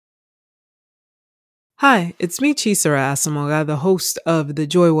Hi, it's me, Chisara Asamoga, the host of the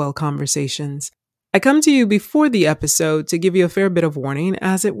Joywell Conversations. I come to you before the episode to give you a fair bit of warning,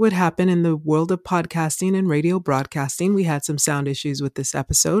 as it would happen in the world of podcasting and radio broadcasting. We had some sound issues with this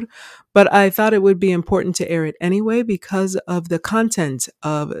episode, but I thought it would be important to air it anyway because of the content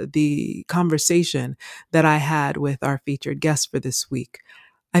of the conversation that I had with our featured guest for this week.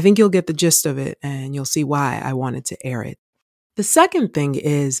 I think you'll get the gist of it and you'll see why I wanted to air it. The second thing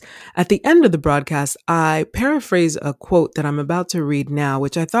is, at the end of the broadcast, I paraphrase a quote that I'm about to read now,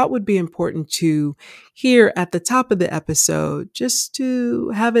 which I thought would be important to hear at the top of the episode, just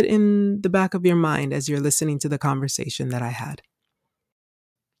to have it in the back of your mind as you're listening to the conversation that I had.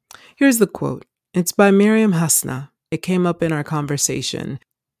 Here's the quote. It's by Miriam Hasna. It came up in our conversation,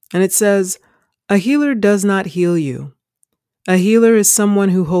 and it says, "A healer does not heal you. A healer is someone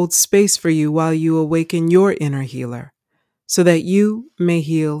who holds space for you while you awaken your inner healer, so that you may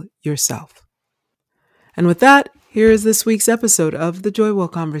heal yourself." And with that, here is this week's episode of the Joywell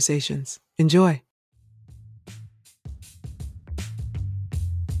Conversations. Enjoy.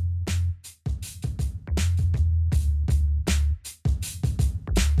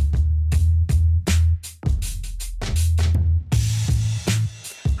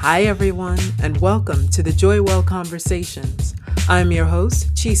 Hi, everyone, and welcome to the Joywell Conversations. I'm your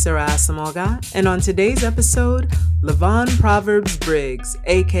host, Chisara Asamoga, and on today's episode, Lyvonne Proverbs Briggs,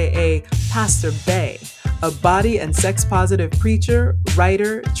 aka Pastor Bay, a body and sex positive preacher,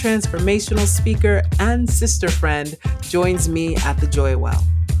 writer, transformational speaker, and sister friend, joins me at the Joywell.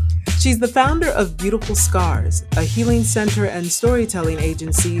 She's the founder of Beautiful Scars, a healing center and storytelling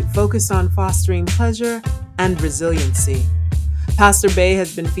agency focused on fostering pleasure and resiliency. Pastor Bay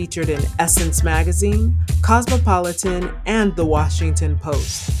has been featured in Essence Magazine, Cosmopolitan, and The Washington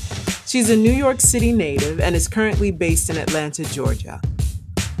Post. She's a New York City native and is currently based in Atlanta, Georgia.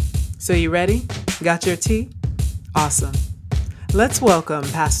 So you ready? Got your tea? Awesome. Let's welcome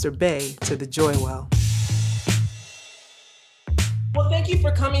Pastor Bay to the Joywell. Well, thank you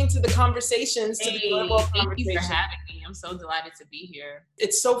for coming to the conversations, to the Joywell Conversation. Thank you for having me. I'm so delighted to be here.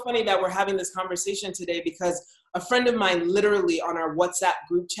 It's so funny that we're having this conversation today because a friend of mine literally on our WhatsApp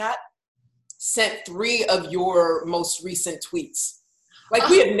group chat sent 3 of your most recent tweets. Like,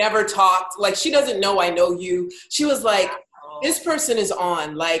 we have never talked. Like, she doesn't know I know you. She was like, this person is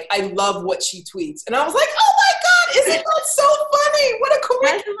on. Like, I love what she tweets. And I was like, oh my God, isn't that so funny? What a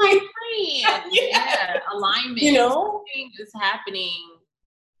coincidence. That's my friend. Yeah, alignment. You know? Something is happening.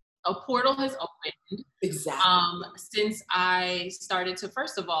 A portal has opened. Exactly. Since I started to,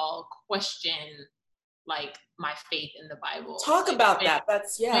 first of all, question like my faith in the Bible. Talk about that.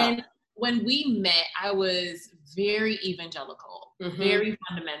 That's, yeah. When we met, I was very evangelical, very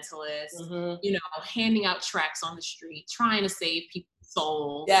fundamentalist, handing out tracts on the street, trying to save people's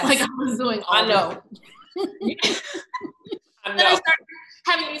souls. Yes. Like I was doing all I know. Then I started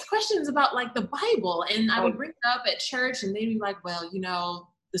having these questions about like the Bible, and I would bring it up at church, and they'd be like, well,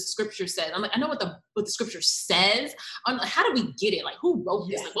 the scripture says. I'm like, I know what the scripture says. I'm like, how do we get it? Like, who wrote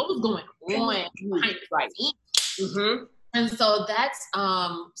this? Like, what was going on behind it? Right. And so that's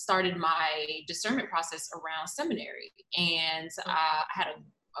started my discernment process around seminary. And I had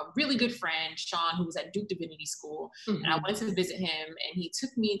a really good friend, Sean, who was at Duke Divinity School. And I went to visit him, and he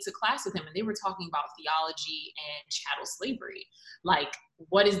took me to class with him, and they were talking about theology and chattel slavery. Like,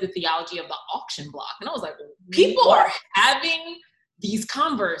 what is the theology of the auction block? And I was like, well, people are having these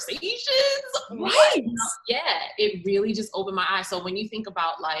conversations, right? Yeah, it really just opened my eyes. So when you think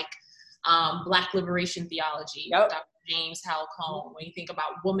about like Black liberation theology, Dr. James Howell Cone, when you think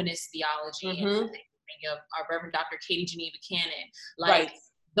about womanist theology, and think of our Reverend Dr. Katie Geneva Cannon, like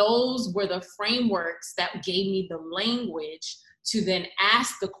those were the frameworks that gave me the language to then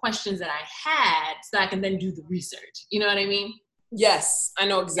ask the questions that I had so that I can then do the research. You know what I mean? Yes, I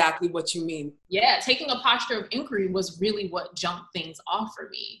know exactly what you mean. Yeah, taking a posture of inquiry was really what jumped things off for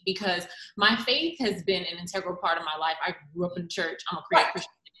me, because my faith has been an integral part of my life. I grew up in church. I'm a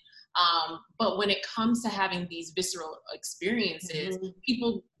Christian. But when it comes to having these visceral experiences,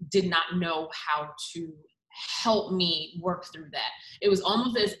 people did not know how to help me work through that. It was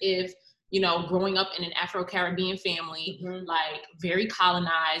almost as if, growing up in an Afro-Caribbean family, like very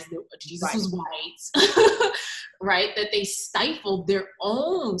colonized, Jesus was white, right? That they stifled their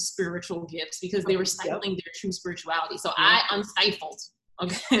own spiritual gifts because they were stifling their true spirituality. So I unstifled,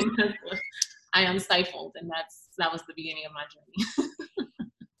 okay? I unstifled, and that was the beginning of my journey.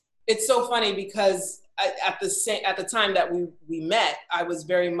 It's so funny because at the time that we met, I was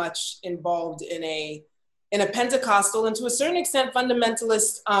very much involved in a Pentecostal and to a certain extent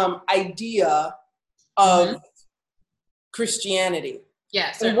fundamentalist idea of Christianity.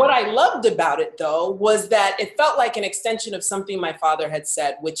 Yeah, And what I loved about it, though, was that it felt like an extension of something my father had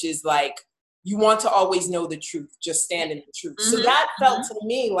said, which is like, you want to always know the truth, just stand in the truth. So that felt to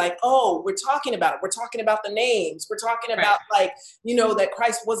me like, oh, we're talking about it. We're talking about the names. We're talking about like, you know, that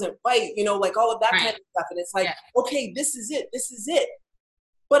Christ wasn't white, you know, like all of that kind of stuff. And it's like, okay, this is it. This is it.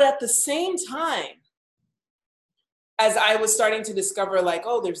 But at the same time, as I was starting to discover like,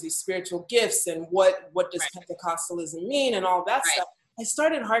 oh, there's these spiritual gifts and what does Pentecostalism mean and all that stuff, I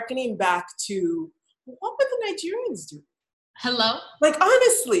started hearkening back to, what were the Nigerians doing? Hello? Like,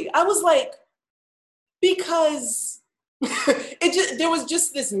 honestly, I was like, because there was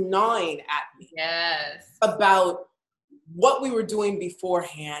just this gnawing at me about what we were doing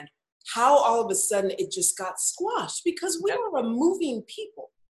beforehand, how all of a sudden it just got squashed because we were removing people.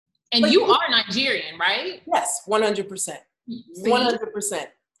 And like, you are Nigerian, right? Yes, 100%. 100%.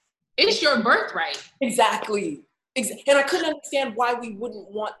 It's your birthright. Exactly. And I couldn't understand why we wouldn't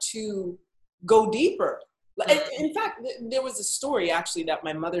want to go deeper. In fact, there was a story actually that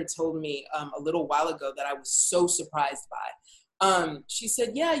my mother told me a little while ago that I was so surprised by. She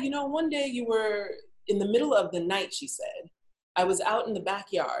said, yeah, you know, one day you were in the middle of the night, she said, I was out in the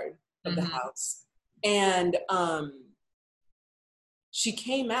backyard of the house and she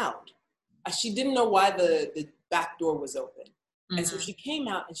came out. She didn't know why the back door was open. And so she came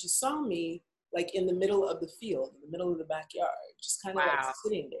out and she saw me like in the middle of the field, in the middle of the backyard, just kind of like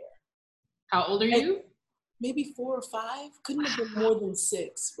sitting there. How old are you? Maybe 4 or 5, couldn't have been more than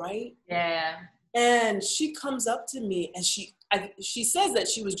 6, right? Yeah. And she comes up to me and she says that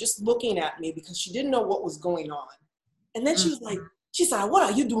she was just looking at me because she didn't know what was going on. And then she was like, she said, what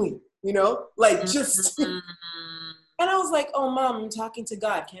are you doing? You know, like just, and I was like, oh, Mom, I'm talking to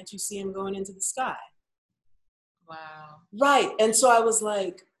God. Can't you see him going into the sky? Wow. Right. And so I was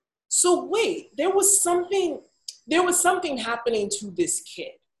like, so wait, there was something happening to this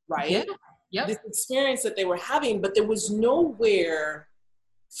kid, right? Yeah. Yep. This experience that they were having, but there was nowhere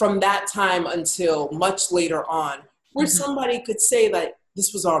from that time until much later on where somebody could say that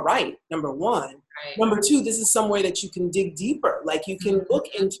this was all right, number one. Right. Number two, this is somewhere that you can dig deeper. Like you can look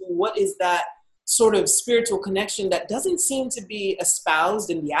into what is that sort of spiritual connection that doesn't seem to be espoused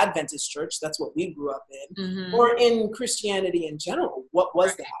in the Adventist church. That's what we grew up in, or in Christianity in general. What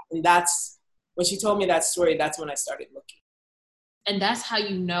was that? And that's, when she told me that story, that's when I started looking. And that's how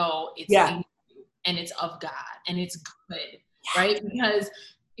you know it's in you and it's of God and it's good, right? Because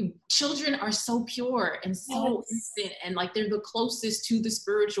children are so pure and so innocent and like they're the closest to the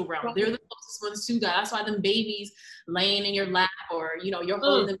spiritual realm. Right. They're the closest ones to God. That's why them babies laying in your lap or, you know, you're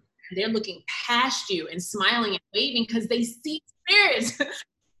holding them and they're looking past you and smiling and waving because they see spirits.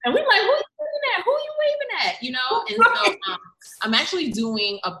 And we're like, who are you waving at? Who are you waving at? You know? And so I'm actually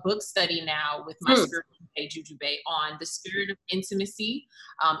doing a book study now with my spiritual Jujube on the spirit of intimacy,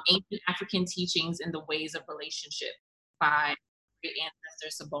 ancient African teachings and the ways of relationship by great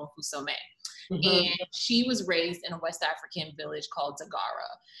ancestor Sabon Fusome. And she was raised in a West African village called Zagara.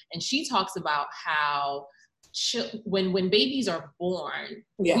 And she talks about how when babies are born,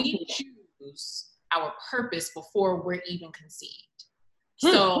 we choose our purpose before we're even conceived.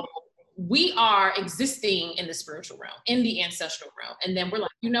 So we are existing in the spiritual realm, in the ancestral realm. And then we're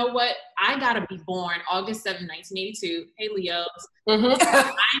like, you know what? I got to be born August 7, 1982. Hey, Leos. I need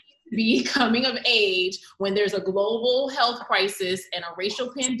to be coming of age when there's a global health crisis and a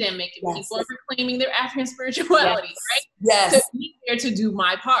racial pandemic and people are reclaiming their African spirituality, right? Yes. To be there to do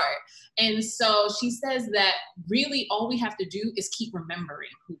my part. And so she says that really all we have to do is keep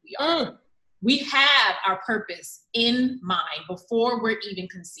remembering who we are. We have our purpose in mind before we're even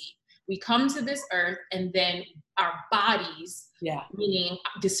conceived. We come to this earth and then our bodies, meaning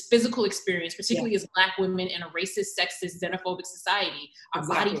this physical experience, particularly as Black women in a racist, sexist, xenophobic society, our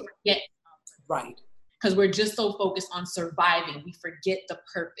bodies forget. Right. Because we're just so focused on surviving. We forget the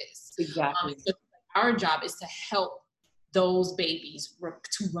purpose. Exactly. So our job is to help those babies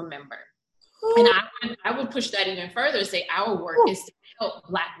to remember. And I would push that even further, say our work is to help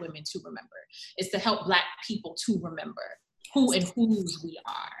Black women to remember. It's to help Black people to remember who and whose we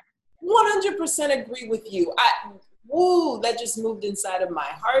are. 100% agree with you. That just moved inside of my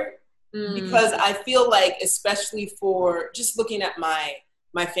heart because I feel like, especially for just looking at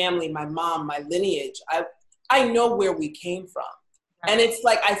my family, my mom, my lineage, I know where we came from. And it's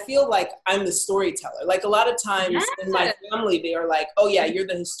like, I feel like I'm the storyteller. Like a lot of times in my family, they are like, oh yeah, you're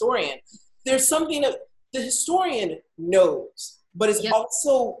the historian. There's something that the historian knows, but it's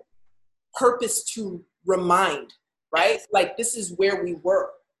also purpose to remind, right? Like this is where we were,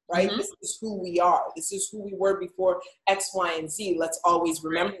 right? This is who we are. This is who we were before X, Y, and Z. Let's always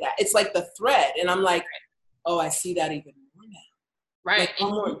remember that. It's like the thread. And I'm like, oh, I see that even more now. Right. Like, And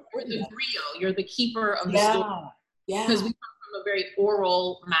you're the griot. You're the keeper of the story. Yeah. Because we come from a very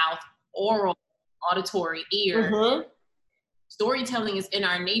oral mouth, oral, auditory ear. Mm-hmm. Storytelling is in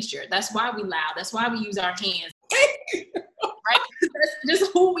our nature. That's why we loud. That's why we use our hands. Right? That's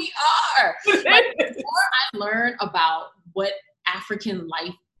just who we are. Like, the more I learn about what African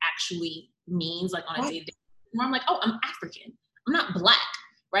life actually means, like on a day-to-day, the more I'm like, oh, I'm African. I'm not Black,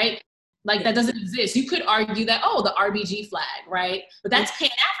 right? Like that doesn't exist. You could argue that, oh, the RBG flag, right? But that's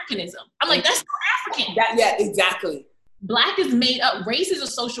Pan-Africanism. I'm like, that's not African. Yeah, exactly. Black is made up. Race is a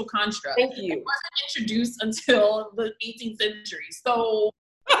social construct. Thank you. It wasn't introduced until the 18th century. So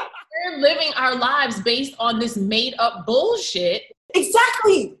we're living our lives based on this made up bullshit.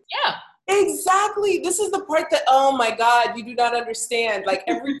 Exactly. Yeah. Exactly. This is the part that, oh my God, you do not understand. Like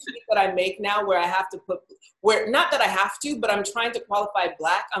every tweet that I make now where I have to put, where not that I have to, but I'm trying to qualify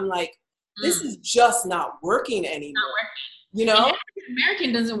Black. I'm like, this is just not working anymore. Not working. You know? And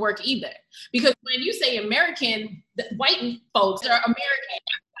American doesn't work either. Because when you say American, white folks are American.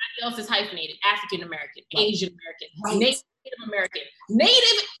 Everybody else is hyphenated. African American, Asian American, Native American.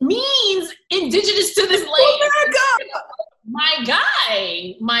 Native means indigenous to this land. America! My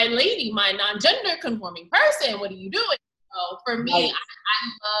guy, my lady, my non-gender conforming person, what are you doing? So for me, I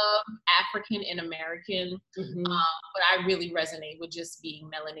love African and American, but I really resonate with just being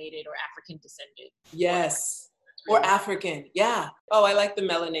melanated or African descended. Yes. Or African. Yeah. Oh, I like the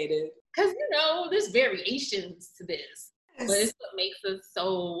melanated. Because, you know, there's variations to this. Yes. But it's what makes us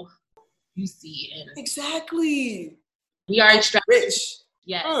so juicy. And exactly. We are extractive. Rich.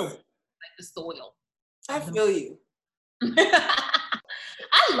 Yes. Like the soil. I feel you.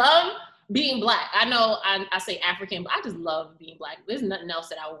 I love being Black. I know I say African, but I just love being Black. There's nothing else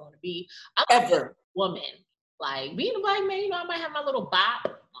that I would want to be. I'm ever a woman. Like being a Black man, you know, I might have my little bop.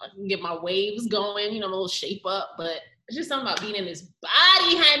 I can get my waves going, you know, a little shape up, but it's just something about being in this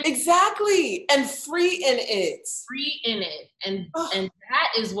body. Exactly. And free in it. Free in it. And that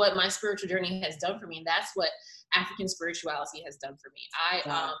is what my spiritual journey has done for me. And that's what African spirituality has done for me.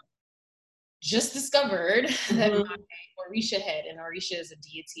 I just discovered that my Orisha head, and Orisha is a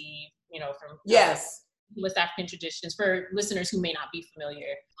deity, you know, from West African traditions, for listeners who may not be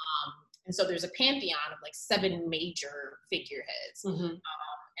familiar. And so there's a pantheon of like 7 major figureheads.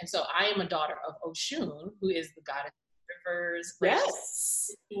 And so I am a daughter of Oshun, who is the goddess of rivers.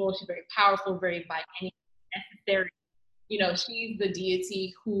 Yes. She's very powerful, very by any necessary. You know, she's the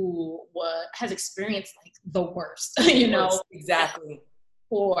deity who has experienced like the worst, you know. Exactly.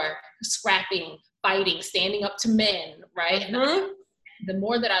 For scrapping, fighting, standing up to men, right? And the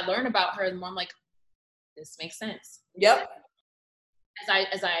more that I learn about her, the more I'm like, this makes sense. Yep.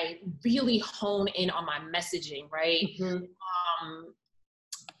 As I really hone in on my messaging, right?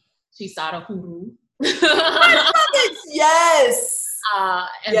 Chisara Huru. Yes.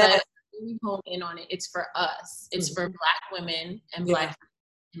 And I really hone in on it. It's for us. It's for Black women and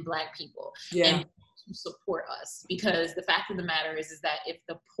Black people. Yeah. And to support us, because the fact of the matter is that if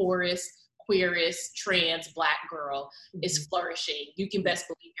the poorest, queerest, trans Black girl is flourishing, you can best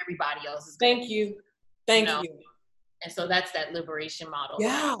believe everybody else is. Thank you. Thank you. And so that's that liberation model.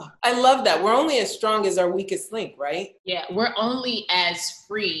 Yeah, I love that. We're only as strong as our weakest link, right? Yeah, we're only as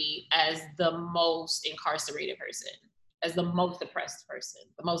free as the most incarcerated person, as the most oppressed person,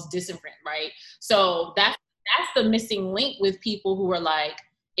 the most disenfranchised, right? So that's the missing link with people who are like,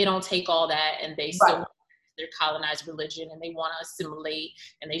 it don't take all that, and they still want their colonized religion, and they want to assimilate,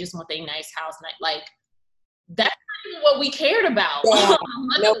 and they just want their nice house. Like, that's not even what we cared about. Yeah.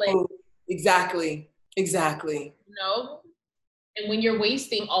 No, exactly. You know? And when you're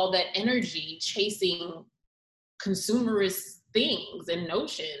wasting all that energy chasing consumerist things and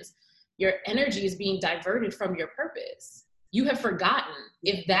notions, your energy is being diverted from your purpose. You have forgotten.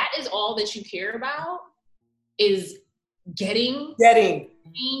 If that is all that you care about, is getting,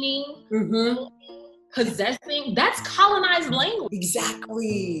 gaining, possessing, that's colonized language.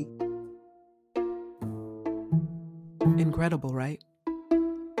 Exactly. Incredible, right?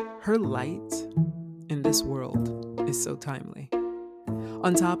 Her light in this world is so timely.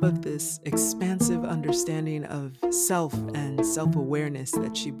 On top of this expansive understanding of self and self-awareness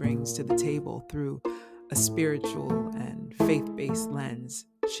that she brings to the table through a spiritual and faith-based lens,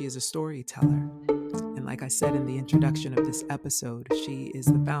 she is a storyteller. And like I said in the introduction of this episode, she is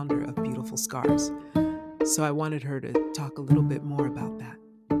the founder of Beautiful Scars. So I wanted her to talk a little bit more about that.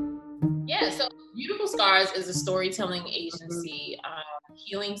 Yeah, so Beautiful Scars is a storytelling agency,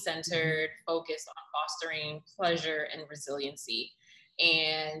 healing-centered, focused on fostering pleasure and resiliency.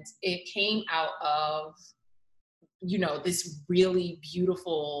 And it came out of, you know, this really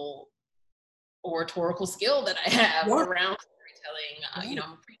beautiful oratorical skill that I have around storytelling. You know,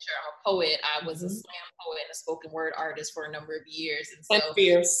 I'm a preacher, I'm a poet. I was a slam poet and a spoken word artist for a number of years. And so and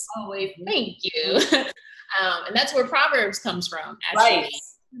fierce. always, thank you. And that's where Proverbs comes from, actually. Right.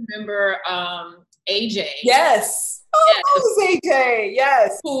 Remember AJ? Yes. Oh, AJ.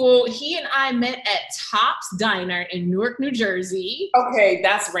 Yes. Who he and I met at Top's Diner in Newark, New Jersey. Okay,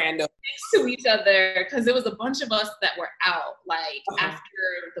 that's random. Next to each other, because there was a bunch of us that were out, like after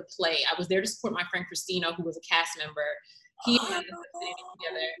the play. I was there to support my friend Christina, who was a cast member. He and I were sitting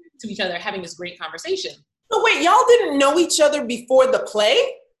together to each other, having this great conversation. So wait, y'all didn't know each other before the play?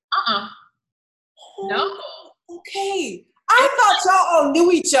 No. Okay. I thought y'all all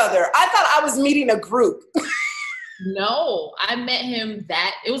knew each other. I thought I was meeting a group. No, I met him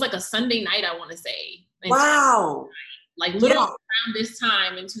it was like a Sunday night, I want to say. Wow. Like literally around this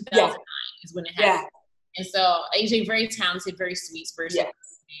time in 2009 is when it happened. And so AJ, very talented, very sweet, spiritual man.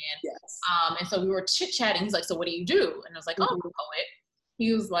 Yes. And so we were chit-chatting. He's like, so what do you do? And I was like, oh, I'm a poet.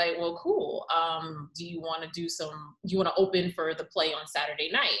 He was like, well, cool. Do you want to open for the play on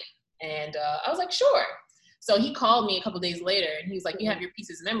Saturday night? And I was like, sure. So he called me a couple days later and he was like, you have your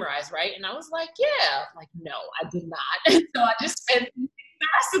pieces memorized, right? And I was like, yeah. I'm like, no, I did not. And so I just spent the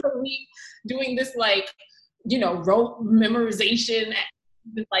rest of the week doing this, like, you know, rote memorization.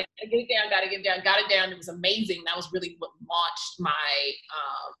 Like, gotta get it down, got it down. It was amazing. That was really what launched my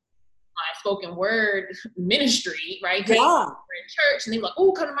my spoken word ministry, right? Yeah. We're in church and they were like,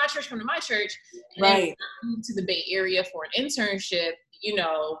 oh, come to my church. And then I moved to the Bay Area for an internship. You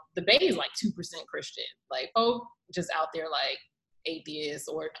know, the Bay is like 2% Christian. Like, folk just out there like atheists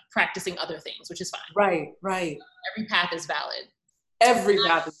or practicing other things, which is fine. Right. Every path is valid. Every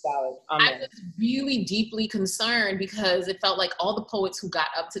path is valid. I was really deeply concerned because it felt like all the poets who got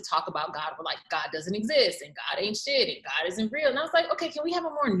up to talk about God were like, God doesn't exist and God ain't shit and God isn't real. And I was like, okay, can we have a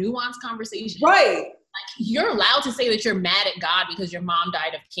more nuanced conversation? Right. Like, you're allowed to say that you're mad at God because your mom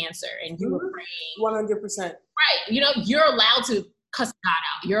died of cancer and you were praying. 100%. Right. You know, you're allowed to cuss God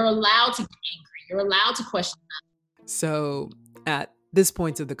out. You're allowed to get angry. You're allowed to question God. So at this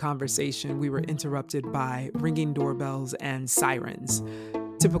point of the conversation, we were interrupted by ringing doorbells and sirens,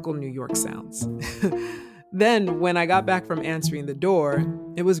 typical New York sounds. Then when I got back from answering the door,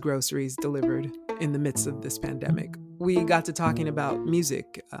 it was groceries delivered in the midst of this pandemic. We got to talking about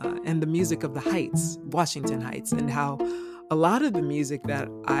music and the music of the Heights, Washington Heights, and how a lot of the music that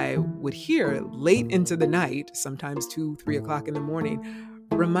I would hear late into the night, sometimes 2, 3 o'clock in the morning,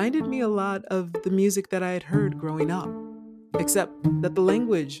 reminded me a lot of the music that I had heard growing up, except that the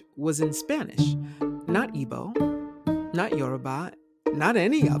language was in Spanish, not Igbo, not Yoruba, not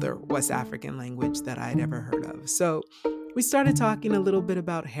any other West African language that I'd ever heard of. So we started talking a little bit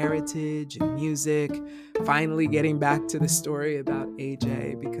about heritage and music, finally getting back to the story about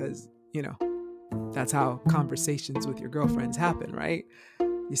AJ because, you know, that's how conversations with your girlfriends happen, right?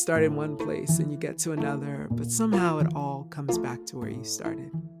 You start in one place and you get to another, but somehow it all comes back to where you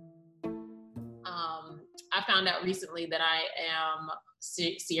started. I found out recently that I am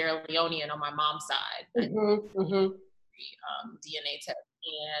Sierra Leonean on my mom's side. DNA test.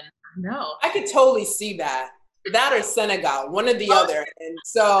 And no. I could totally see that. That or Senegal, one or the other. And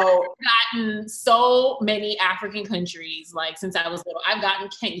so I've gotten so many African countries, like since I was little. I've gotten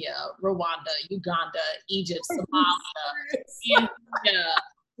Kenya, Rwanda, Uganda, Egypt, Somalia, India,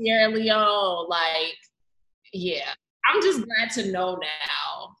 Sierra Leone. Like, yeah. I'm just glad to know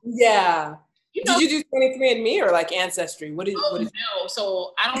now. Yeah. You know, did you do 23andMe or like Ancestry? What did no,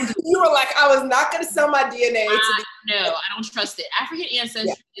 so I don't. You were like, I was not going to sell my DNA. No, I don't trust it. African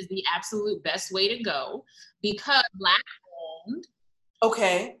Ancestry is the absolute best way to go because Black owned.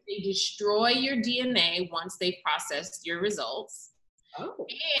 Okay. They destroy your DNA once they've processed your results. Oh.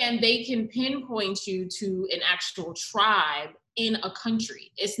 And they can pinpoint you to an actual tribe in a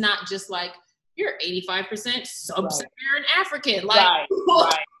country. It's not just like you're 85% sub-Saharan African. Like, right.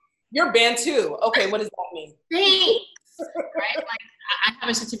 You're Bantu. Okay, what does that mean? Thanks. Right? Like, I have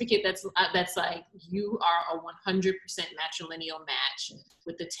a certificate that's like you are a 100% matrilineal match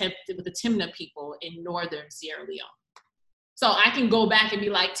with the Timna people in northern Sierra Leone. So I can go back and be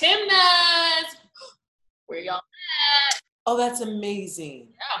like, Timnas, where y'all at? Oh, that's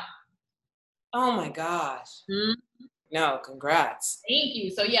amazing. Yeah. Oh my gosh. Mm-hmm. No, congrats. Thank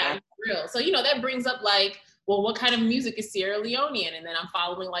you. So yeah, it's real. So, you know, that brings up like, well, what kind of music is Sierra Leonean? And then I'm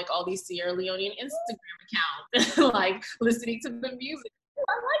following like all these Sierra Leonean Instagram accounts, like listening to the music.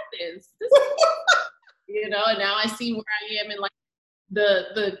 I like this. You know, and now I see where I am in like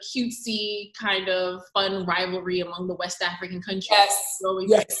the cutesy kind of fun rivalry among the West African countries.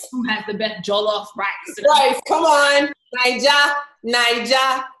 Yes. Who has the best jollof rice? Right, come on.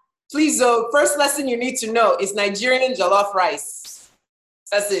 Niger. Please, Zoe, first lesson you need to know is Nigerian jollof rice.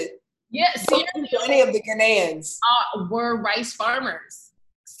 That's it. Yes, Don't do any of the Ghanaians. Were rice farmers.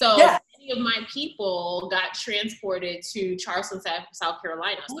 So many of my people got transported to Charleston, South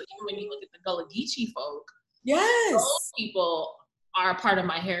Carolina. So even when you look at the Gullah Geechee folk, those people are a part of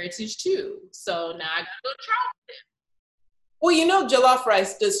my heritage too. So now I gotta go to Charleston. Well, you know, jollof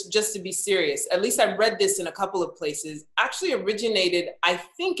rice, just to be serious, at least I've read this in a couple of places, actually originated, I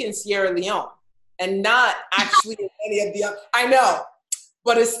think, in Sierra Leone and not actually in any of the other. I know,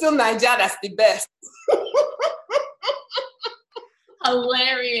 but it's still Nigeria that's the best.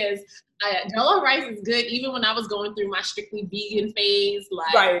 Hilarious. Jollof rice is good. Even when I was going through my strictly vegan phase,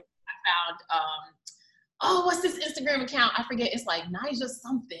 like I found, what's this Instagram account? I forget. It's like Nija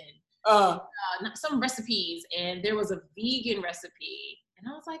something. Some recipes, and there was a vegan recipe, and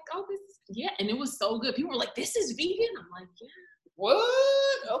I was like, oh, and it was so good. People were like, this is vegan? I'm like, yeah. What?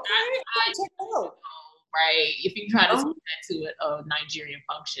 Okay. Right. If you try to take that to a Nigerian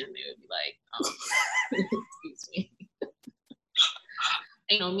function, they would be like, excuse me.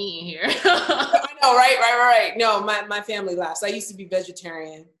 Ain't no meat in here. I know, right. No, my family laughs. I used to be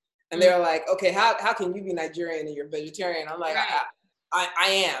vegetarian, and they were like, okay, how can you be Nigerian and you're vegetarian? I'm like, I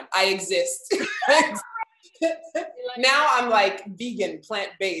am. I exist. Now I'm like vegan,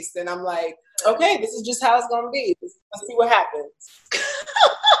 plant-based, and I'm like, okay, this is just how it's gonna be. Let's see what happens.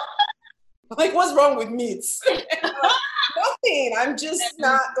 Like, what's wrong with meats? Nothing. I'm just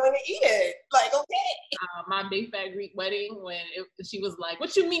not going to eat it. Like, okay. My big fat Greek wedding, when she was like,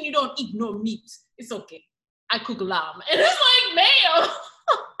 "What you mean you don't eat no meat? It's okay. I cook lamb," and it's like, ma'am.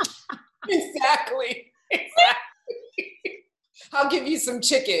 Exactly. I'll give you some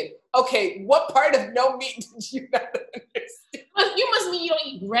chicken. Okay, what part of no meat did you not understand? You must mean you don't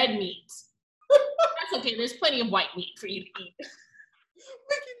eat red meat. That's okay. There's plenty of white meat for you to eat. We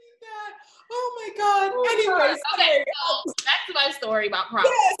can eat that. Oh my God. Anyways, okay. So back to my story about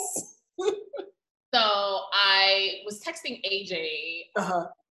proverbs. Yes. So I was texting AJ,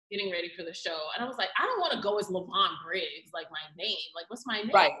 getting ready for the show, and I was like, I don't want to go as Lyvonne Briggs, like my name. Like, what's my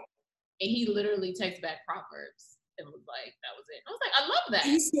name? Right. And he literally texted back Proverbs. And was like, that was it. I was like, I love that.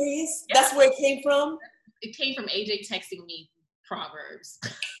 Are you serious? Yeah. That's where it came from? It came from AJ texting me Proverbs.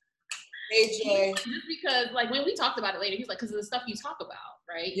 AJ. Just because, like, when we talked about it later, he's like, because of the stuff you talk about,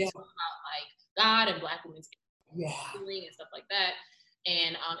 right? Yeah. You talk about, like, God and Black women's healing and stuff like that.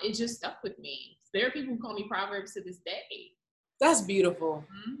 And it just stuck with me. There are people who call me Proverbs to this day. That's beautiful.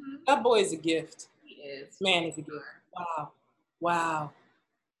 Mm-hmm. That boy is a gift. He is. Man is a gift. Wow.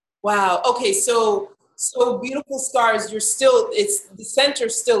 Okay, so Beautiful Scars, the center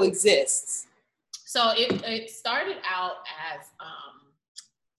still exists. So it started out as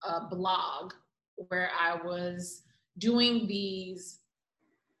a blog where I was doing these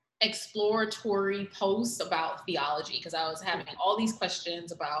exploratory posts about theology, because I was having all these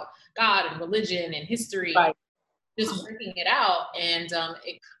questions about God and religion and history, just working it out. And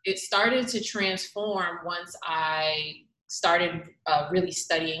it started to transform once I started really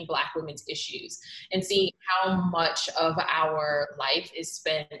studying Black women's issues and seeing how much of our life is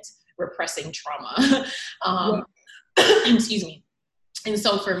spent repressing trauma. Excuse me. And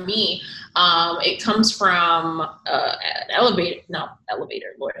so for me, it comes from an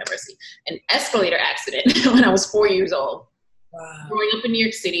escalator accident when I was 4 years old. Wow. Growing up in New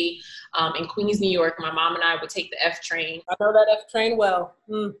York City, in Queens, New York, my mom and I would take the F train. I know that F train well.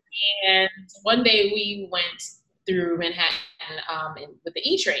 And one day we went through Manhattan with the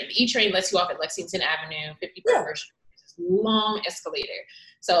E train. The E train lets you off at Lexington Avenue, 51st Street. It's this long escalator.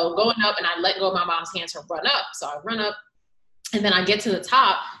 So going up, and I let go of my mom's hands to run up. So I run up, and then I get to the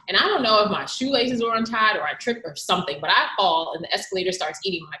top, and I don't know if my shoelaces were untied or I tripped or something, but I fall and the escalator starts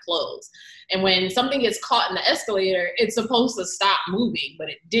eating my clothes. And when something gets caught in the escalator, it's supposed to stop moving, but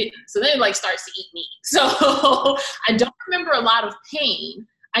it didn't. So then it starts to eat me. So I don't remember a lot of pain.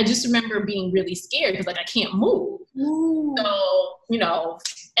 I just remember being really scared because I can't move. Ooh. So,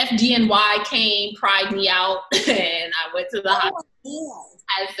 FDNY came, pried me out, and I went to the hospital,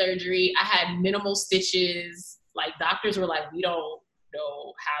 had surgery. I had minimal stitches. Doctors were like, we don't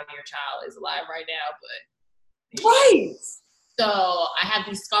know how your child is alive right now, but. Right. So I have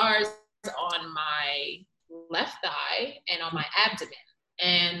these scars on my left thigh and on my abdomen.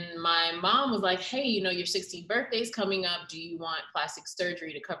 And my mom was like, hey, your 16th birthday is coming up. Do you want plastic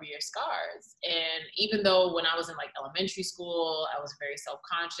surgery to cover your scars? And even though when I was in elementary school, I was very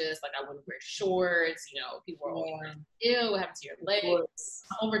self-conscious. I wouldn't wear shorts. People were always like, ew, what happened to your legs?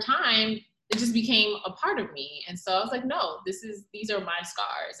 Over time, it just became a part of me. And so I was like, no, these are my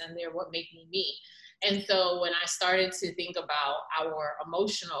scars and they're what make me me. And so when I started to think about our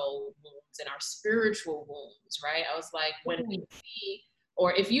emotional wounds and our spiritual wounds, right? I was like, when we see,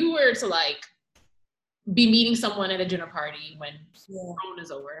 or if you were to like be meeting someone at a dinner party when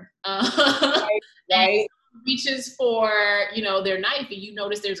Corona's over, right. Reaches for, you know, their knife and you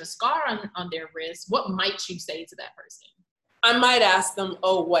notice there's a scar on their wrist, what might you say to that person? I might ask them,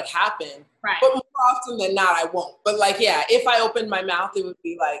 oh, what happened? Right. But more often than not, I won't. But like, yeah, if I opened my mouth, it would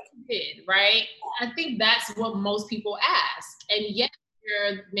be like. Right? I think that's what most people ask. And yet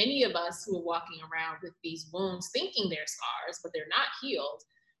there are many of us who are walking around with these wounds thinking they're scars, but they're not healed.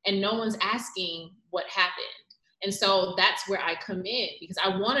 And no one's asking what happened. And so that's where I come in, because I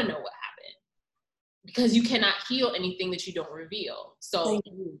want to know what happened. Because you cannot heal anything that you don't reveal. So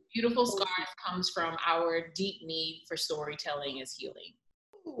beautiful scars comes from our deep need for storytelling as healing.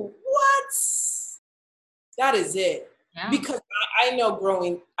 What? That is it. Yeah. Because I know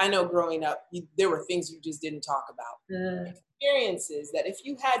growing up, there were things you just didn't talk about. Experiences that if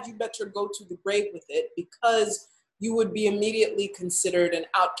you had, you better go to the grave with it, because you would be immediately considered an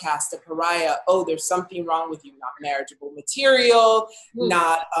outcast, a pariah. Oh, there's something wrong with you, not marriageable material,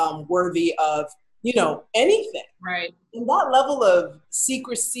 not worthy of, you know, anything. Right. And that level of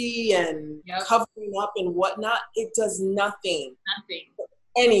secrecy and covering up and whatnot, it does nothing. For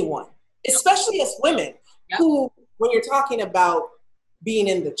anyone, especially as women who, when you're talking about being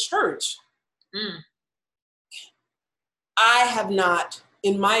in the church, I have not,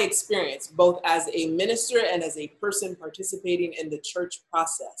 in my experience, both as a minister and as a person participating in the church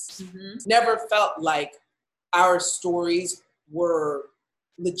process, never felt like our stories were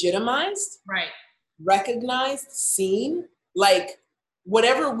legitimized, recognized, seen. Like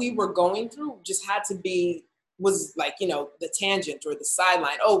whatever we were going through just had to be, was like, you know, the tangent or the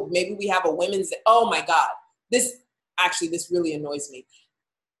sideline. Oh, maybe we have a women's, oh my God, this really annoys me.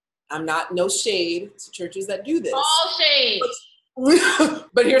 I'm not, no shade to churches that do this. All shade.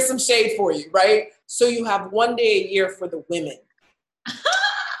 But here's some shade for you, right? So you have one day a year for the women.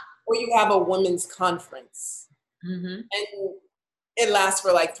 Or you have a women's conference. And it lasts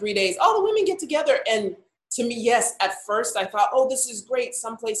for like 3 days. Oh, the women get together. And to me, yes, at first I thought, oh, this is great,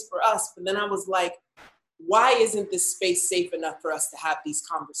 someplace for us. But then I was like, why isn't this space safe enough for us to have these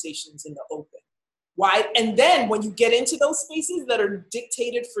conversations in the open? Why? And then when you get into those spaces that are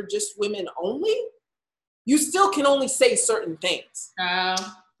dictated for just women only, you still can only say certain things.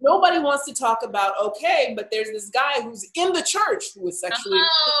 Nobody wants to talk about, okay, but there's this guy who's in the church who is sexually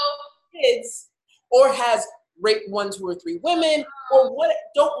kids or has raped 1, 2, or 3 women, or what,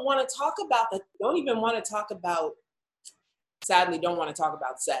 don't want to talk about that. Don't even want to talk about, sadly, don't want to talk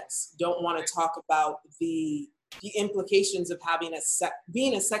about sex. Don't want to talk about the implications of having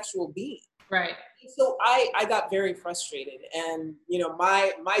being a sexual being. Right. So I got very frustrated, and you know,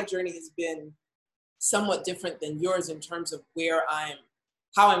 my journey has been somewhat different than yours in terms of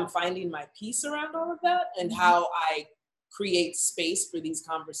how I'm finding my peace around all of that, and how I create space for these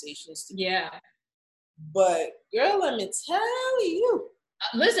conversations to But girl, let me tell you.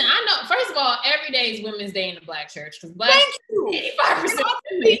 Listen, I know, first of all, every day is Women's Day in the Black church, because 85%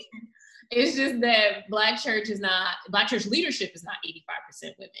 women. It's just that Black church leadership is not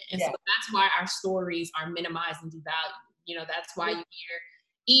 85% women. And so that's why our stories are minimized and devalued. You know, that's why you hear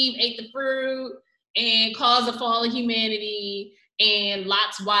Eve ate the fruit and caused the fall of humanity, and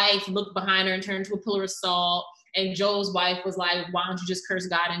Lot's wife looked behind her and turned into a pillar of salt. And Joel's wife was like, why don't you just curse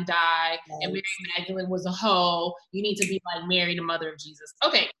God and die? And Mary Magdalene was a hoe. You need to be like Mary, the mother of Jesus.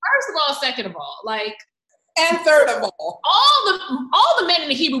 Okay, first of all, second of all, like, and third of all the men in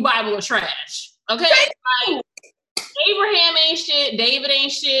the Hebrew Bible are trash. Okay? Like, Abraham ain't shit, David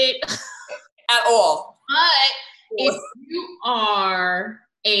ain't shit. At all. But if you are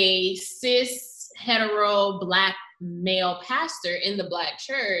a cis, hetero, Black male pastor in the Black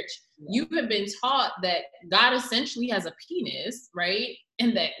church, you have been taught that God essentially has a penis, right?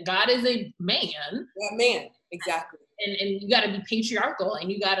 And that God is a man. Yeah, man, exactly. And you got to be patriarchal,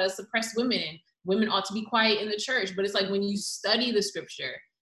 and you got to suppress women. Women ought to be quiet in the church. But it's like when you study the scripture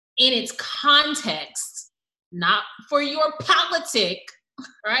in its context, not for your politic,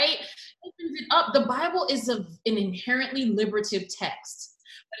 right? Opens it up. The Bible is an inherently liberative text,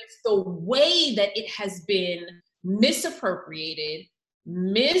 but it's the way that it has been misappropriated,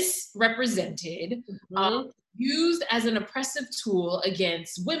 misrepresented, used as an oppressive tool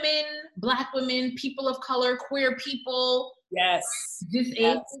against women, Black women, people of color, queer people,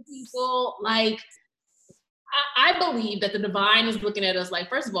 disabled people. Like, I believe that the divine is looking at us like,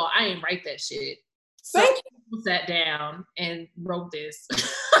 first of all, I ain't write that shit. So people sat down and wrote this.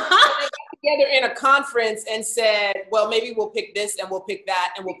 together in a conference and said, well, maybe we'll pick this and we'll pick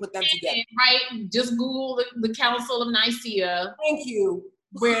that and we'll put them together. Right? Just Google the Council of Nicaea. Thank you.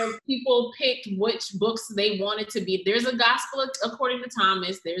 Where people picked which books they wanted to be. There's a gospel according to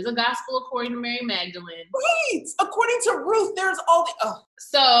Thomas. There's a gospel according to Mary Magdalene. Right. According to Ruth, there's all the... Oh.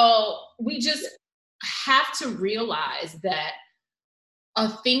 So we just have to realize that a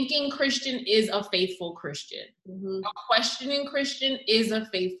thinking Christian is a faithful Christian. Mm-hmm. A questioning Christian is a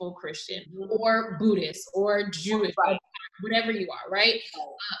faithful Christian, or Buddhist, or Jewish, right. Whatever you are, right?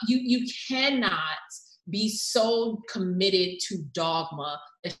 You cannot be so committed to dogma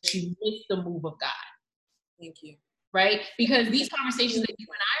that you miss the move of God. Thank you. Right? Because these conversations that you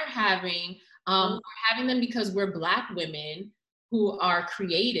and I are having them because we're Black women who are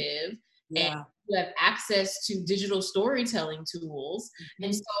creative and who have access to digital storytelling tools. Mm-hmm.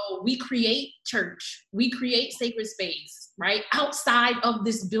 And so we create church, we create sacred space, right? Outside of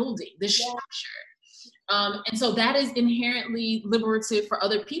this building, this structure. And so that is inherently liberative for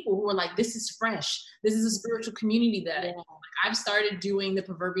other people who are like, this is fresh. This is a spiritual community that I've started doing the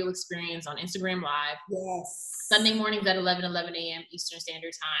proverbial experience on Instagram Live. Yes. Sunday mornings at 11 a.m. Eastern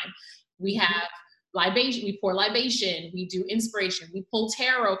Standard Time. We have libation, we pour libation, we do inspiration, we pull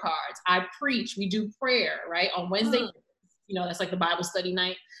tarot cards, I preach, we do prayer, right? On Wednesday, that's like the Bible study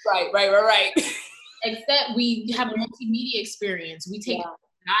night. Right. Except we have a multimedia experience. We take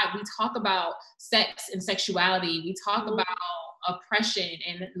God, we talk about sex and sexuality. We talk about oppression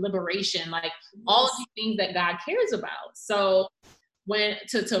and liberation, like all of these things that God cares about. So when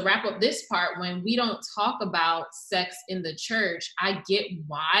to wrap up this part, when we don't talk about sex in the church, I get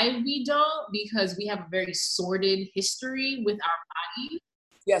why we don't, because we have a very sordid history with our bodies.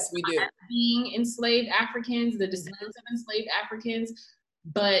 Yes, we do. Being enslaved Africans, the descendants of enslaved Africans,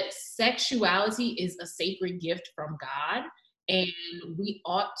 but sexuality is a sacred gift from God. And we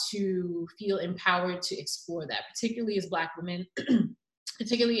ought to feel empowered to explore that, particularly as Black women,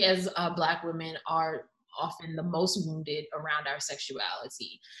 Black women are often the most wounded around our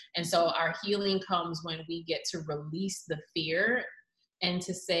sexuality. And so our healing comes when we get to release the fear and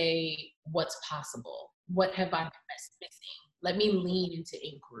to say, what's possible? What have I been missing? Let me lean into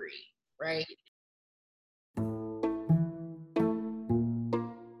inquiry, right?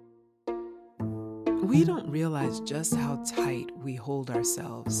 We don't realize just how tight we hold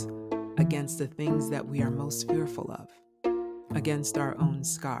ourselves against the things that we are most fearful of, against our own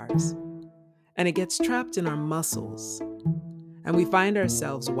scars. And it gets trapped in our muscles, and we find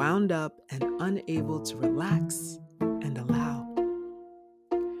ourselves wound up and unable to relax and allow.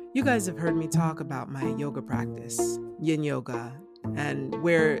 You guys have heard me talk about my yoga practice, yin yoga, and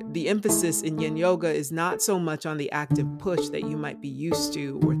where the emphasis in yin yoga is not so much on the active push that you might be used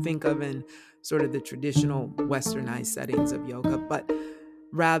to or think of in sort of the traditional westernized settings of yoga, but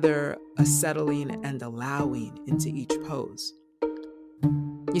rather a settling and allowing into each pose.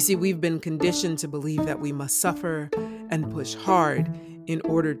 You see, we've been conditioned to believe that we must suffer and push hard in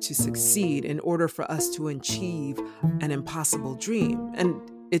order to succeed, in order for us to achieve an impossible dream. And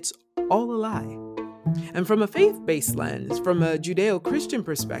it's all a lie. And from a faith-based lens, from a Judeo-Christian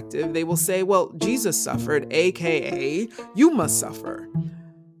perspective, they will say, well, Jesus suffered, aka you must suffer.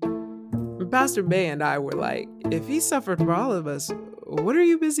 And Pastor Bay and I were like, if he suffered for all of us, what are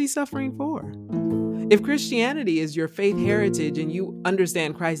you busy suffering for? If Christianity is your faith heritage and you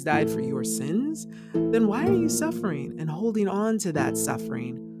understand Christ died for your sins, then why are you suffering and holding on to that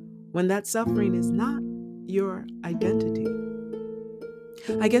suffering when that suffering is not your identity?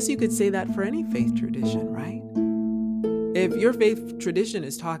 I guess you could say that for any faith tradition, right? If your faith tradition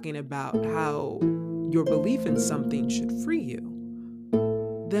is talking about how your belief in something should free you,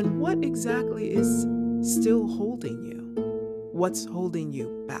 then what exactly is still holding you? What's holding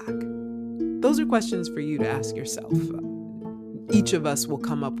you back? Those are questions for you to ask yourself. Each of us will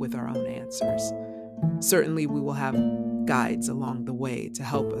come up with our own answers. Certainly, we will have guides along the way to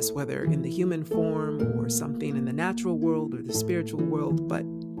help us, whether in the human form or something in the natural world or the spiritual world. But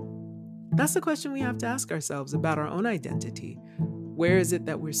that's the question we have to ask ourselves about our own identity. Where is it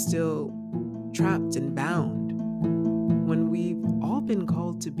that we're still trapped and bound when we've all been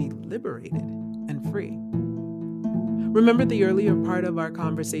called to be liberated and free? Remember the earlier part of our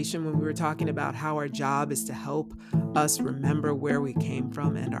conversation when we were talking about how our job is to help us remember where we came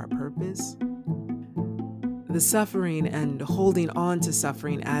from and our purpose? The suffering and holding on to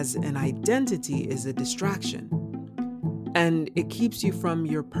suffering as an identity is a distraction, and it keeps you from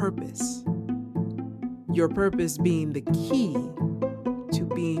your purpose. Your purpose being the key to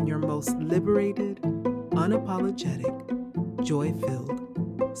being your most liberated, unapologetic,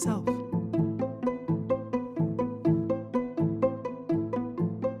 joy-filled self.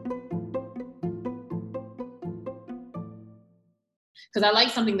 because I like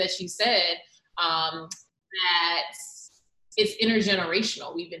something that you said, that it's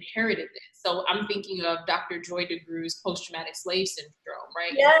intergenerational. We've inherited this. So I'm thinking of Dr. Joy DeGruy's post-traumatic slave syndrome,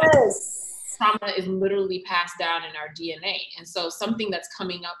 right? Yes. Trauma is literally passed down in our DNA. And so something that's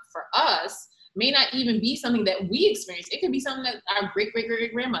coming up for us may not even be something that we experience. It could be something that our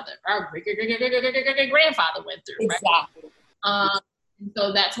great-great-great-grandmother, our great-great-great-great-great-grandfather went through, Exactly. right? And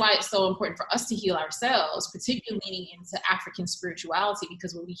so that's why it's so important for us to heal ourselves, particularly leaning into African spirituality,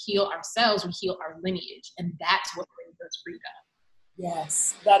 because when we heal ourselves, we heal our lineage. And that's what brings us freedom.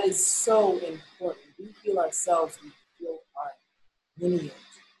 Yes, that is so important. We heal ourselves, we heal our lineage.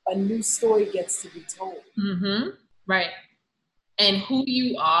 A new story gets to be told. Mm-hmm. Right. And who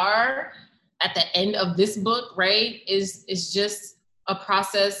you are at the end of this book, right, is just a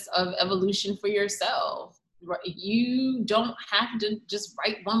process of evolution for yourself. You don't have to just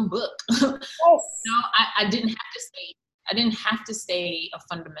write one book. Yes. No, I didn't have to stay a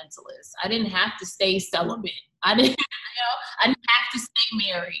fundamentalist. I didn't have to stay celibate. I didn't have to stay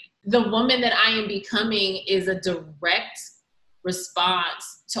married. The woman that I am becoming is a direct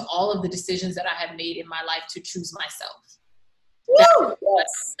response to all of the decisions that I have made in my life to choose myself. That's what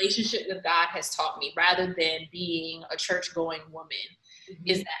relationship with God has taught me, rather than being a church-going woman,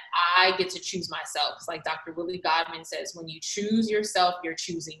 is that I get to choose myself. It's like Dr. Willie Godman says, when you choose yourself, you're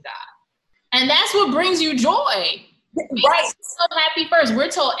choosing God. And that's what brings you joy. Right. So happy first. We're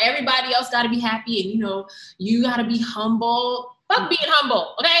told everybody else got to be happy, and you got to be humble. Fuck being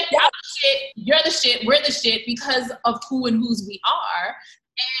humble, okay? Yeah. I'm the shit. You're the shit. We're the shit because of who and whose we are.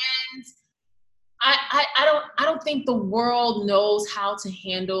 And I don't think the world knows how to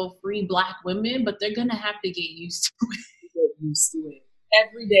handle free Black women, but they're gonna have to get used to it. Get used to it.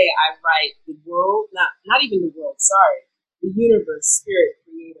 Every day I write the world, not even the world, sorry, the universe, spirit,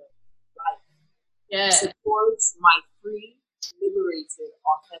 creator, life supports my free, liberated,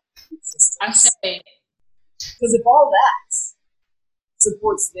 authentic existence. I say, because if all that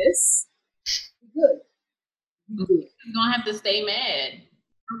supports this, we're good. You're gonna have to stay mad.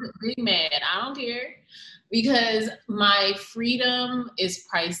 Big mad. I don't care, because my freedom is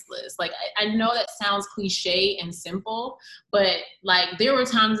priceless. Like, I know that sounds cliche and simple, but like there were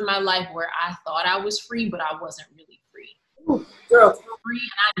times in my life where I thought I was free, but I wasn't really free. Ooh, girl, free,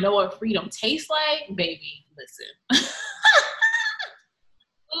 and I know what freedom tastes like, baby. Listen.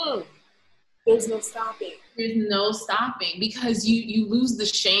 There's no stopping. There's no stopping, because you lose the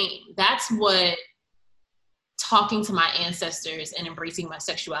shame. That's what talking to my ancestors and embracing my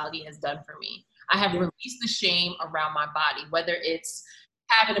sexuality has done for me. I have released the shame around my body, whether it's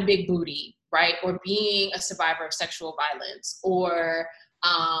having a big booty, right? Or being a survivor of sexual violence, or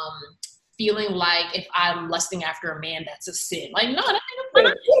feeling like if I'm lusting after a man, that's a sin. Like, no, that ain't a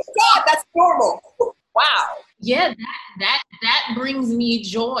sin. God, that's normal. Wow. Yeah, that brings me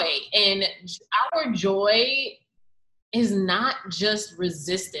joy. And our joy is not just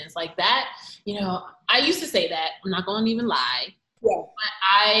resistance. Like that, I used to say that, I'm not going to even lie, but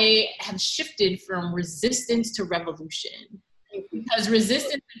I have shifted from resistance to revolution, because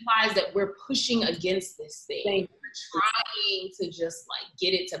resistance implies that we're pushing against this thing. We're trying to just like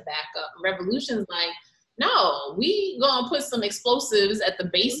get it to back up. Revolution's like, no, we gonna put some explosives at the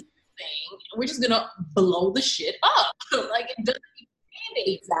base of the thing, and we're just gonna blow the shit up. Like, it doesn't even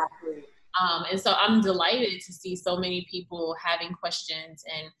stand. Exactly. And so I'm delighted to see so many people having questions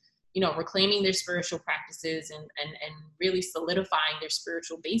and, reclaiming their spiritual practices and really solidifying their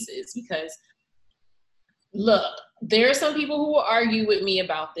spiritual basis. Because look, there are some people who will argue with me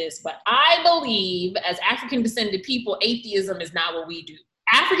about this, but I believe as African descended people, atheism is not what we do.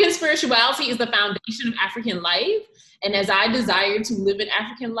 African spirituality is the foundation of African life. And as I desire to live an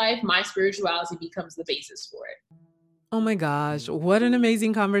African life, my spirituality becomes the basis for it. Oh my gosh, what an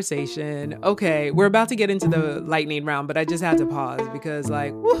amazing conversation. Okay, we're about to get into the lightning round, but I just had to pause because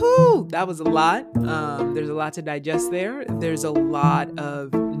woohoo, that was a lot. There's a lot to digest there. There's a lot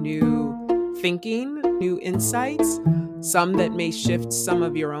of new thinking, new insights, some that may shift some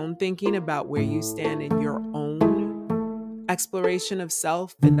of your own thinking about where you stand in your own exploration of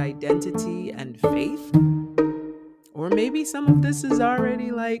self and identity and faith. Or maybe some of this is already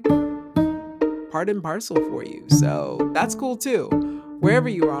part and parcel for you. So that's cool too. Wherever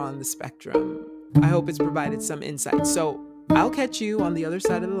you are on the spectrum, I hope it's provided some insight. So I'll catch you on the other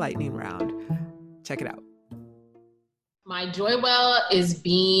side of the lightning round. Check it out. My joy well is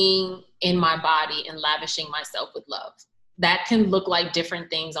being in my body and lavishing myself with love. That can look like different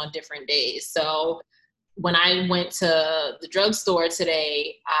things on different days. So when I went to the drugstore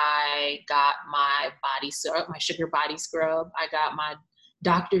today, I got my body scrub, my sugar body scrub. I got my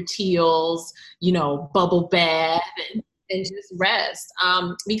Dr. Teal's, bubble bath. and just rest.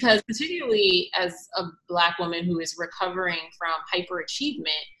 Because particularly as a Black woman who is recovering from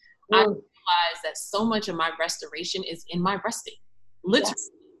hyperachievement, I realize that so much of my restoration is in my resting. Literally. Yes.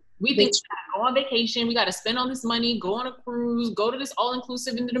 We think we gotta go on vacation, we gotta spend all this money, go on a cruise, go to this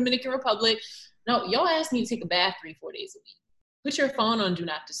all-inclusive in the Dominican Republic. No, your ass need to take a bath 3-4 days a week. Put your phone on Do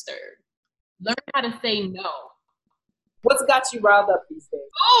Not Disturb. Learn how to say no. What's got you riled up these days?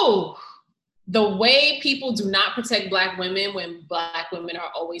 Oh, the way people do not protect Black women when Black women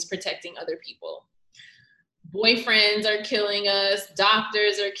are always protecting other people. Boyfriends are killing us,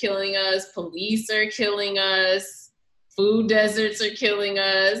 doctors are killing us, police are killing us, food deserts are killing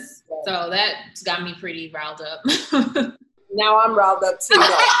us. So that's got me pretty riled up. Now I'm riled up too.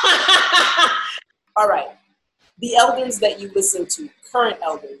 All right. The elders that you listen to, current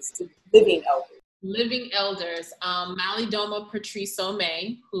elders, to living elders. Living elders, Malidoma Patrice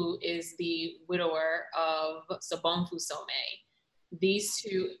Somé, who is the widower of Sobonfu Somé. These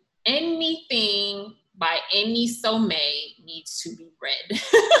two, anything by any Somé needs to be read.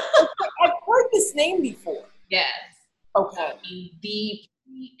 I've heard this name before. Yes. Okay. The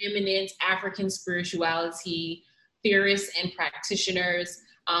preeminent African spirituality theorists and practitioners.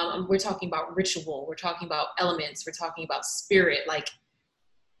 We're talking about ritual. We're talking about elements. We're talking about spirit. Like,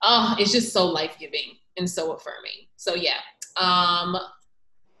 oh, it's just so life-giving and so affirming. So yeah.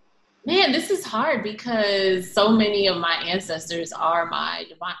 Man, this is hard because so many of my ancestors are my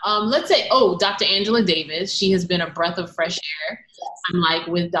divine. Let's say, Dr. Angela Davis. She has been a breath of fresh air. I'm like,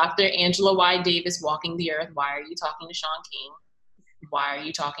 with Dr. Angela Y. Davis walking the earth, why are you talking to Sean King? Why are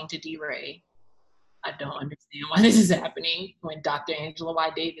you talking to D. Ray? I don't understand why this is happening when Dr. Angela Y.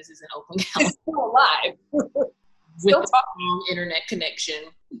 Davis is in Oakland, California. Still alive. With a strong internet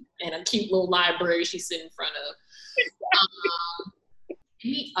connection and a cute little library she's sitting in front of.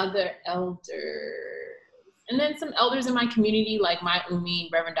 Any other elders? And then some elders in my community, like my Umi,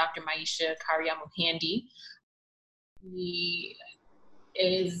 Reverend Dr. Maisha Karyamu Handy. He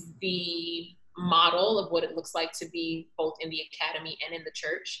is the model of what it looks like to be both in the academy and in the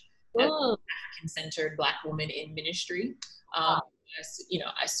church. As an African-centered Black woman in ministry. I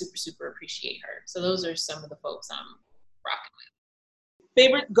super appreciate her. So those are some of the folks I'm rocking with.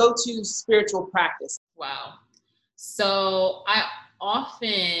 Favorite go-to spiritual practice? Wow. So I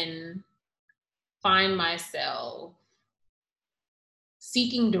often find myself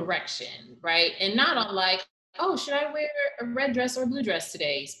seeking direction, right? And not on like, oh, should I wear a red dress or a blue dress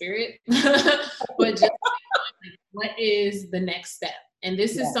today, Spirit? But just like, what is the next step? And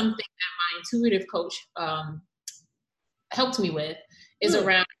this is something that my intuitive coach helped me with, is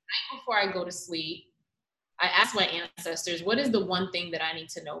around night before I go to sleep. I ask my ancestors, what is the one thing that I need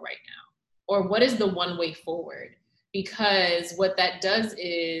to know right now? Or what is the one way forward? Because what that does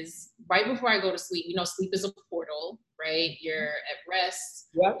is right before I go to sleep, sleep is a portal, right? You're at rest.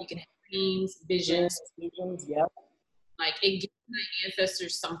 Yep. You can have dreams, visions. Yep. Like it gives my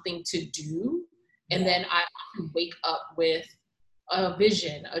ancestors something to do. And then I often wake up with a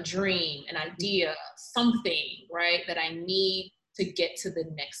vision, a dream, an idea, something, right, that I need to get to the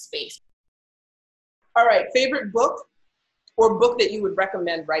next space. All right. Favorite book or book that you would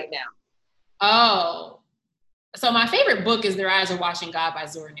recommend right now? Oh, so my favorite book is Their Eyes Are Watching God by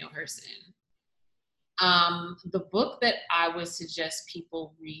Zora Neale Hurston. The book that I would suggest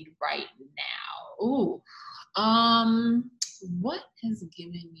people read right now. What has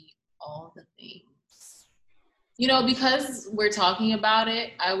given me all the things? Because we're talking about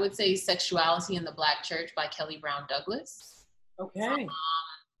it, I would say Sexuality in the Black Church by Kelly Brown Douglas. Okay.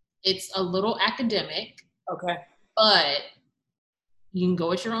 It's a little academic. Okay. But you can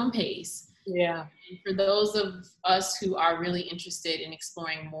go at your own pace. Yeah. And for those of us who are really interested in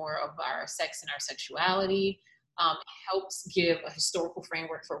exploring more of our sex and our sexuality, it helps give a historical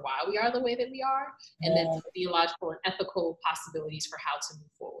framework for why we are the way that we are, and then some theological and ethical possibilities for how to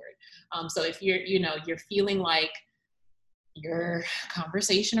move forward. So if you're feeling like your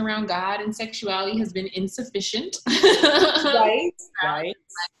conversation around God and sexuality has been insufficient, right. Black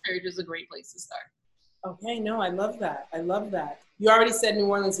Church is a great place to start. Okay, no, I love that. You already said New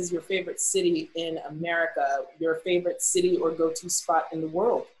Orleans is your favorite city in America. Your favorite city or go-to spot in the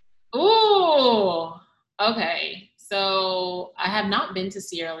world? Ooh, okay. So I have not been to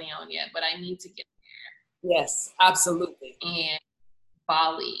Sierra Leone yet, but I need to get there. Yes, absolutely. And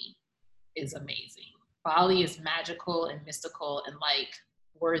Bali is amazing. Bali is magical and mystical and like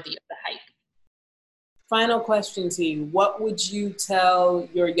worthy of the hype. Final question to you. What would you tell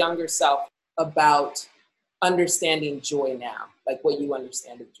your younger self about understanding joy now? Like what you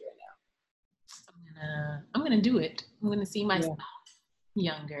understand of joy now? I'm gonna do it. I'm gonna see myself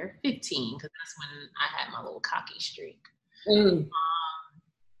younger, 15, because that's when I had my little cocky streak.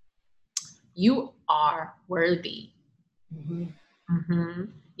 You are worthy. Mm-hmm. Mm-hmm.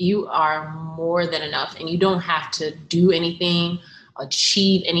 You are more than enough, and you don't have to do anything,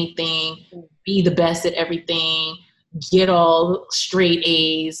 achieve anything, be the best at everything, get all straight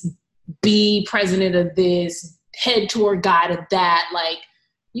A's, be president of this, head tour guide of that. Like,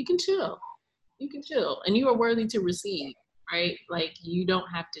 you can chill. You can chill, and you are worthy to receive, right? Like, you don't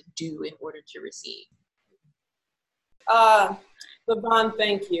have to do in order to receive. Lyvonne,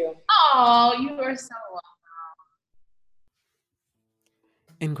 thank you. Oh, you are so welcome.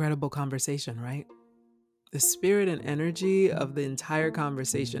 Incredible conversation, right? The spirit and energy of the entire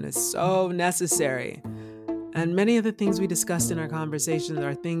conversation is so necessary. And many of the things we discussed in our conversations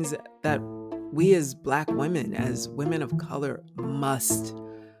are things that we as Black women, as women of color, must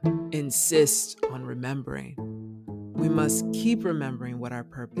insist on remembering. We must keep remembering what our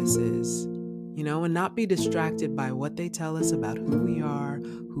purpose is, and not be distracted by what they tell us about who we are,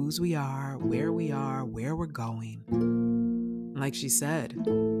 whose we are, where we're going. Like she said,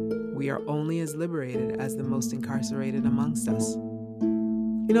 we are only as liberated as the most incarcerated amongst us.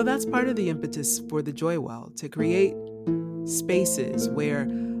 That's part of the impetus for the Joy Well, to create spaces where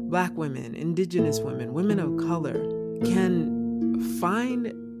Black women, Indigenous women, women of color can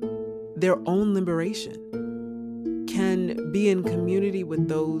find their own liberation, can be in community with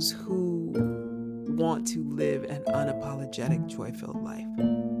those who want to live an unapologetic, joy-filled life.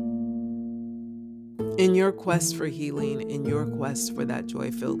 In your quest for healing, in your quest for that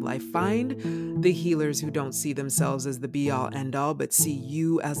joy-filled life, find the healers who don't see themselves as the be-all, end-all, but see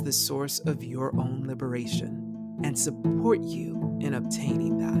you as the source of your own liberation and support you in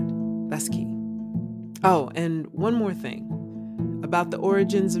obtaining that. That's key. Oh, and one more thing about the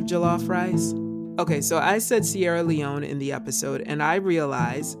origins of jollof rice. Okay, so I said Sierra Leone in the episode, and I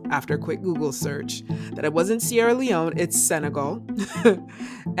realized after a quick Google search that it wasn't Sierra Leone, it's Senegal.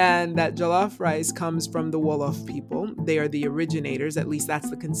 And that jollof rice comes from the Wolof people. They are the originators, at least that's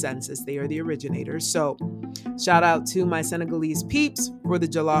the consensus. They are the originators. So shout out to my Senegalese peeps for the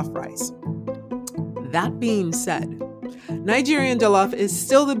jollof rice. That being said, Nigerian jollof is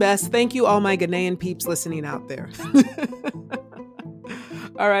still the best. Thank you, all my Ghanaian peeps listening out there.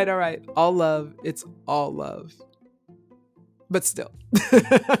 All right. All love. It's all love. But still.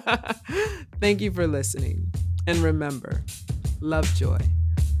 Thank you for listening. And remember, love joy.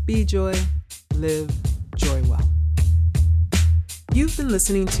 Be joy. Live joy well. You've been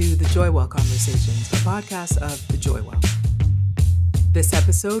listening to The Joy Well Conversations, a podcast of The Joy Well. This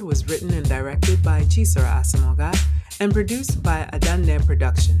episode was written and directed by Chisara Asamoga and produced by Adanne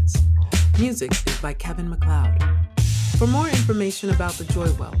Productions. Music is by Kevin MacLeod. For more information about The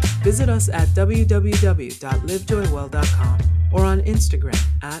Joy Well, visit us at www.livejoywell.com or on Instagram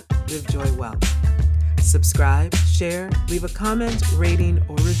at livejoywell. Subscribe, share, leave a comment, rating,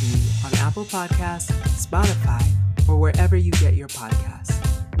 or review on Apple Podcasts, Spotify, or wherever you get your podcasts.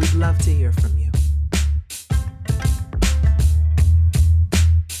 We'd love to hear from you.